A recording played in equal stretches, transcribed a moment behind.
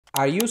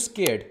Are you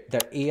scared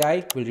that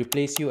AI will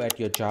replace you at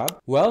your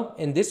job? Well,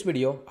 in this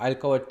video, I'll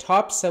cover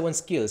top 7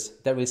 skills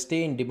that will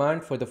stay in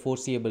demand for the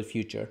foreseeable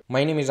future.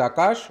 My name is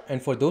Akash,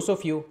 and for those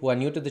of you who are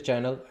new to the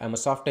channel, I'm a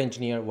software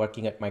engineer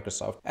working at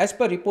Microsoft. As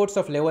per reports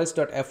of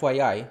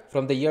levels.fyi,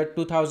 from the year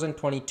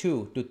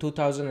 2022 to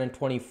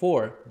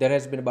 2024, there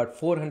has been about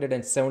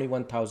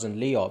 471,000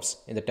 layoffs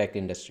in the tech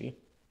industry.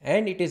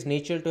 And it is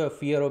natural to have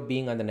fear of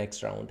being on the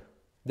next round.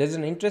 There's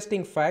an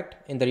interesting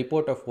fact in the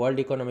report of World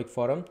Economic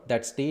Forum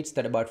that states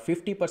that about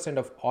 50%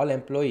 of all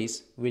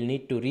employees will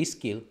need to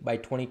reskill by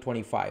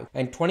 2025,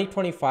 and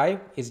 2025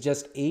 is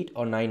just 8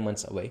 or 9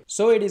 months away.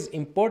 So it is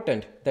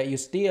important that you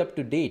stay up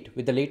to date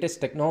with the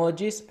latest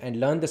technologies and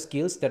learn the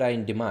skills that are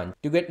in demand.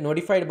 To get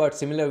notified about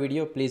similar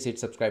video, please hit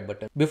subscribe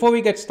button. Before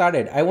we get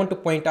started, I want to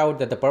point out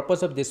that the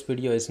purpose of this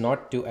video is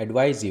not to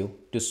advise you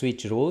to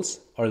switch roles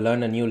or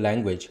learn a new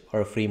language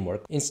or a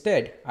framework.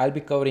 Instead, I'll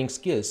be covering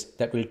skills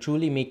that will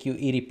truly make you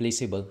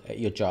irreplaceable at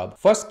your job.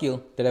 First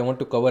skill that I want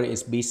to cover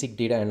is basic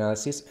data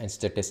analysis and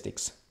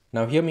statistics.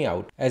 Now hear me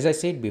out. As I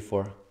said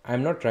before,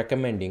 I'm not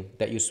recommending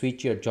that you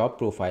switch your job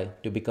profile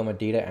to become a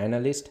data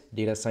analyst,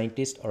 data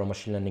scientist, or a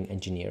machine learning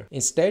engineer.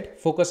 Instead,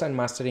 focus on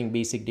mastering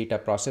basic data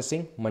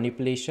processing,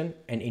 manipulation,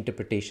 and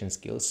interpretation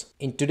skills.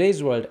 In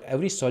today's world,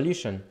 every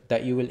solution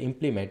that you will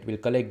implement will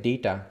collect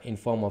data in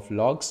form of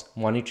logs,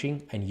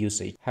 monitoring, and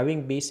usage.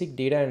 Having basic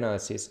data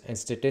analysis and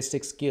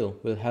statistics skill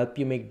will help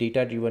you make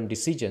data-driven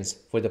decisions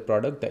for the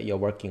product that you're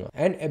working on.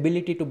 And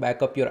ability to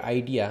back up your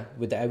idea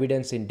with the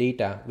evidence in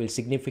data will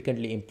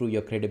significantly improve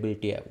your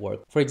credibility at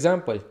work. For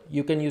example,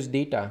 you can use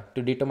data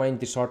to determine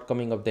the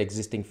shortcoming of the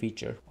existing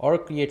feature or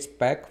create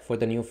spec for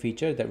the new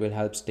feature that will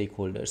help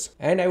stakeholders.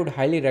 And I would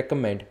highly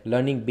recommend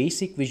learning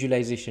basic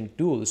visualization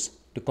tools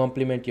to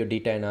complement your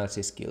data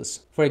analysis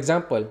skills. For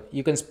example,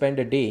 you can spend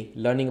a day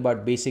learning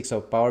about basics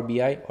of Power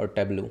BI or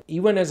Tableau.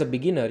 Even as a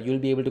beginner, you'll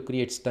be able to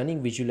create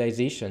stunning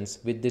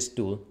visualizations with this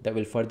tool that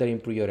will further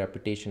improve your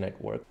reputation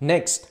at work.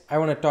 Next, I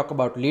want to talk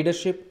about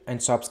leadership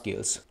and soft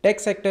skills. Tech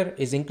sector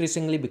is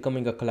increasingly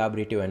becoming a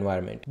collaborative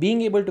environment.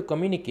 Being able to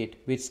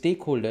communicate with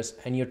stakeholders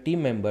and your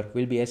team member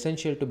will be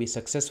essential to be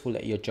successful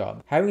at your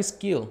job. Having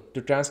skill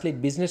to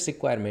translate business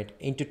requirement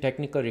into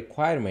technical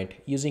requirement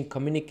using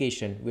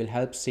communication will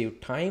help save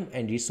time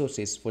and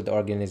resources for the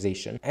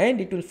organization,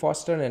 and it will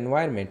foster an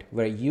environment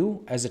where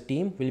you as a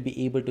team will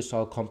be able to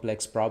solve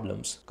complex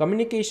problems.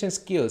 Communication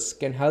skills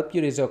can help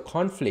you resolve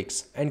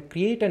conflicts and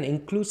create an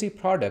inclusive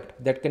product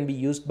that can be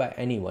used by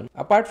anyone.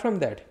 Apart from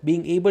that,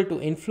 being able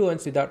to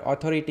influence without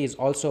authority is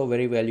also a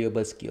very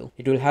valuable skill.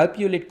 It will help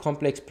you lead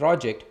complex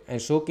projects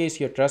and showcase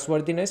your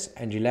trustworthiness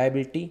and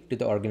reliability to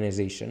the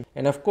organization.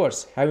 And of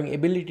course, having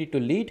ability to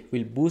lead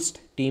will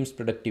boost team's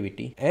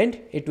productivity, and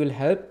it will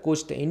help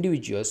coach the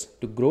individuals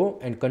to grow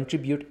and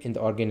contribute in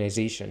the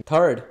organization.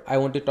 Third, I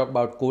want to talk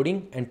about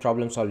coding and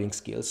problem solving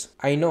skills.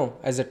 I know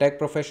as a tech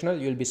professional,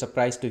 you'll be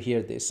surprised to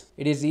hear this.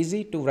 It is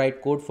easy to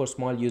write code for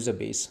small user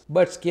base,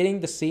 but scaling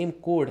the same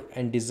code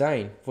and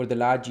design for the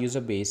large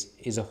user base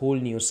is a whole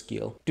new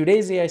skill.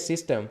 Today's AI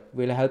system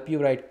will help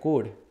you write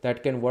code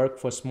that can work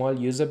for small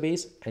user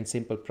base and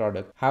simple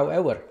product.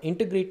 However,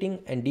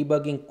 integrating and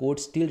debugging code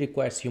still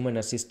requires human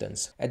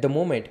assistance. At the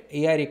moment,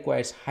 AI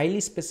requires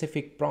highly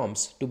specific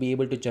prompts to be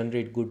able to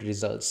generate good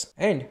results,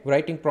 and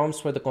writing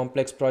prompts for the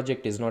complex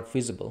project is not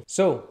feasible.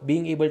 So,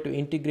 being able to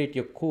integrate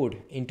your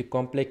code into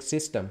complex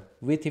system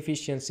with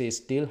efficiency is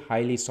still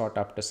highly sought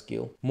after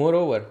skill.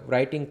 Moreover,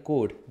 writing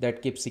code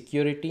that keeps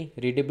security,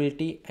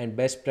 readability, and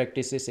best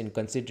practices in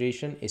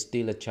consideration is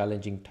still a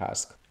challenging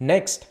task.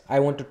 Next, I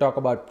want to talk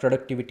about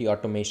productivity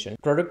automation.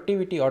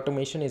 Productivity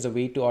automation is a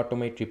way to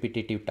automate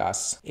repetitive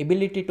tasks.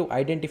 Ability to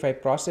identify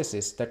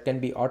processes that can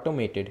be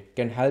automated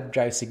can help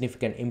drive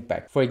significant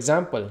impact. For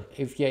example,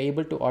 if you are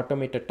able to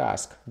automate a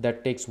task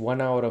that takes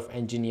 1 hour of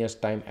engineers'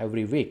 time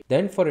every week,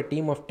 then for a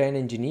team of 10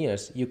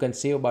 engineers, you can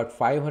save about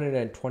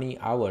 520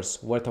 hours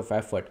worth of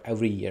effort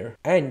every year.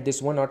 And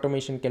this one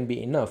automation can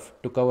be enough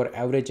to cover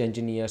average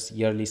engineer's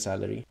yearly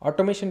salary.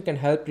 Automation can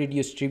help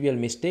reduce trivial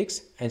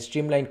mistakes and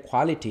streamline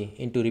quality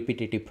into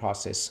repetitive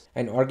process,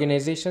 and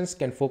organizations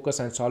can focus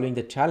on solving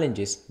the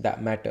challenges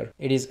that matter.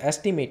 It is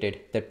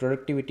estimated that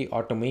productivity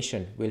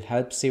automation will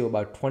help save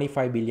about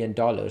 $25 billion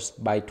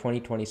by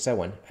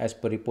 2027 as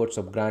per reports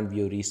of Grand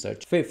View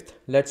Research. Fifth,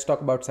 let's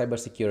talk about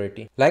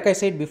cybersecurity. Like I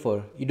said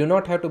before, you do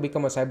not have to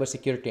become a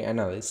cybersecurity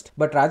analyst,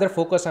 but rather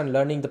focus on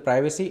learning the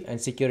privacy and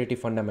security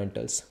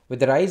fundamentals. With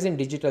the rise in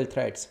digital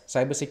threats,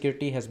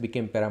 cybersecurity has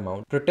become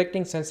paramount.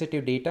 Protecting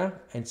sensitive data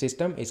and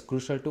system is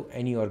crucial to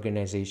any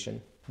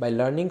organization. By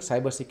learning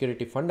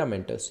cybersecurity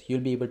fundamentals,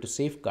 you'll be able to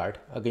safeguard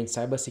against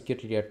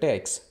cybersecurity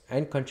attacks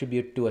and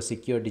contribute to a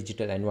secure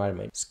digital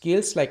environment.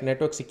 Skills like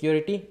network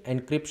security,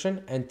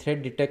 encryption, and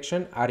threat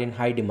detection are in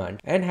high demand,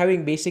 and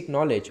having basic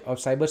knowledge of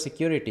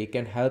cybersecurity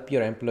can help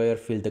your employer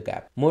fill the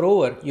gap.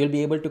 Moreover, you'll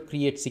be able to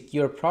create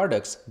secure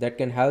products that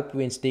can help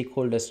win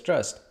stakeholders'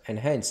 trust and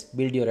hence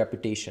build your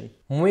reputation.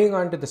 Moving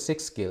on to the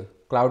sixth skill,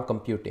 cloud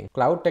computing.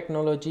 Cloud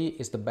technology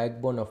is the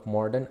backbone of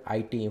modern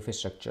IT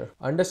infrastructure.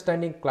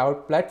 Understanding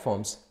cloud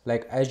platforms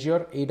like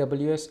Azure,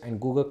 AWS, and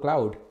Google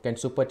Cloud can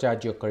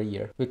supercharge your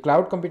career. With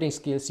cloud computing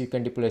skills, you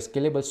can deploy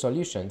scalable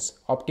solutions,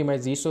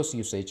 optimize resource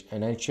usage,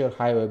 and ensure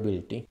high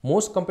availability.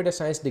 Most computer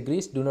science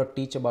degrees do not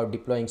teach about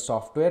deploying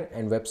software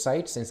and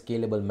websites in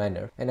scalable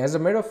manner. And as a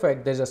matter of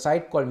fact, there's a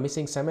site called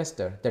Missing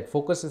Semester that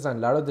focuses on a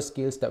lot of the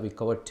skills that we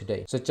covered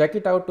today. So check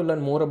it out to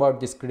learn more about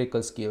these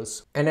critical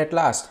skills. And at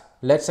last,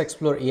 let's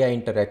explore AI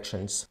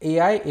interactions.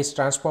 AI is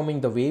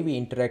transforming the way we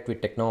interact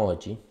with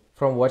technology.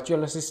 From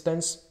virtual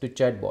assistants to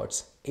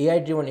chatbots,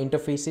 AI-driven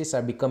interfaces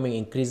are becoming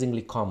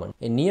increasingly common.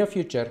 In near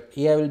future,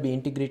 AI will be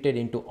integrated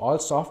into all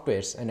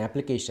softwares and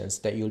applications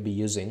that you'll be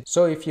using.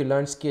 So if you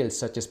learn skills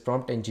such as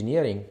prompt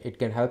engineering, it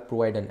can help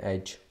provide an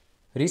edge.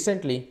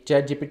 Recently,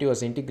 ChatGPT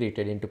was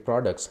integrated into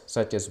products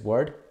such as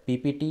Word,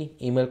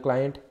 PPT, email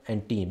client,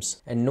 and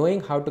Teams. And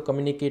knowing how to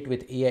communicate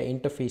with AI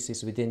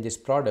interfaces within these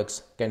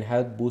products can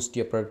help boost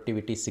your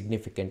productivity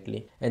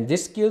significantly. And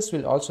these skills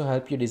will also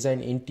help you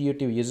design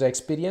intuitive user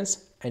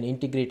experience and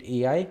integrate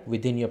AI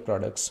within your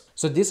products.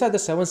 So these are the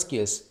 7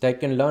 skills that you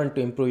can learn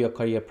to improve your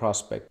career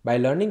prospect. By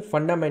learning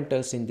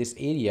fundamentals in this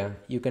area,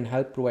 you can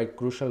help provide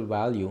crucial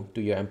value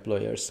to your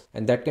employers,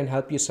 and that can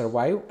help you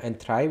survive and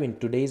thrive in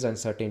today's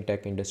uncertain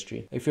tech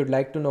industry. If you'd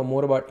like to know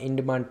more about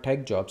in-demand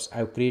tech jobs,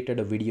 I've created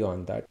a video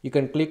on that. You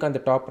can click on the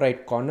top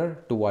right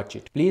corner to watch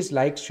it. Please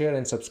like, share,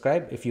 and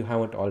subscribe if you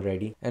haven't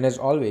already. And as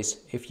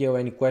always, if you have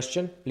any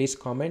question, please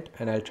comment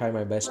and I'll try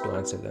my best to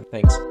answer them.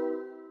 Thanks.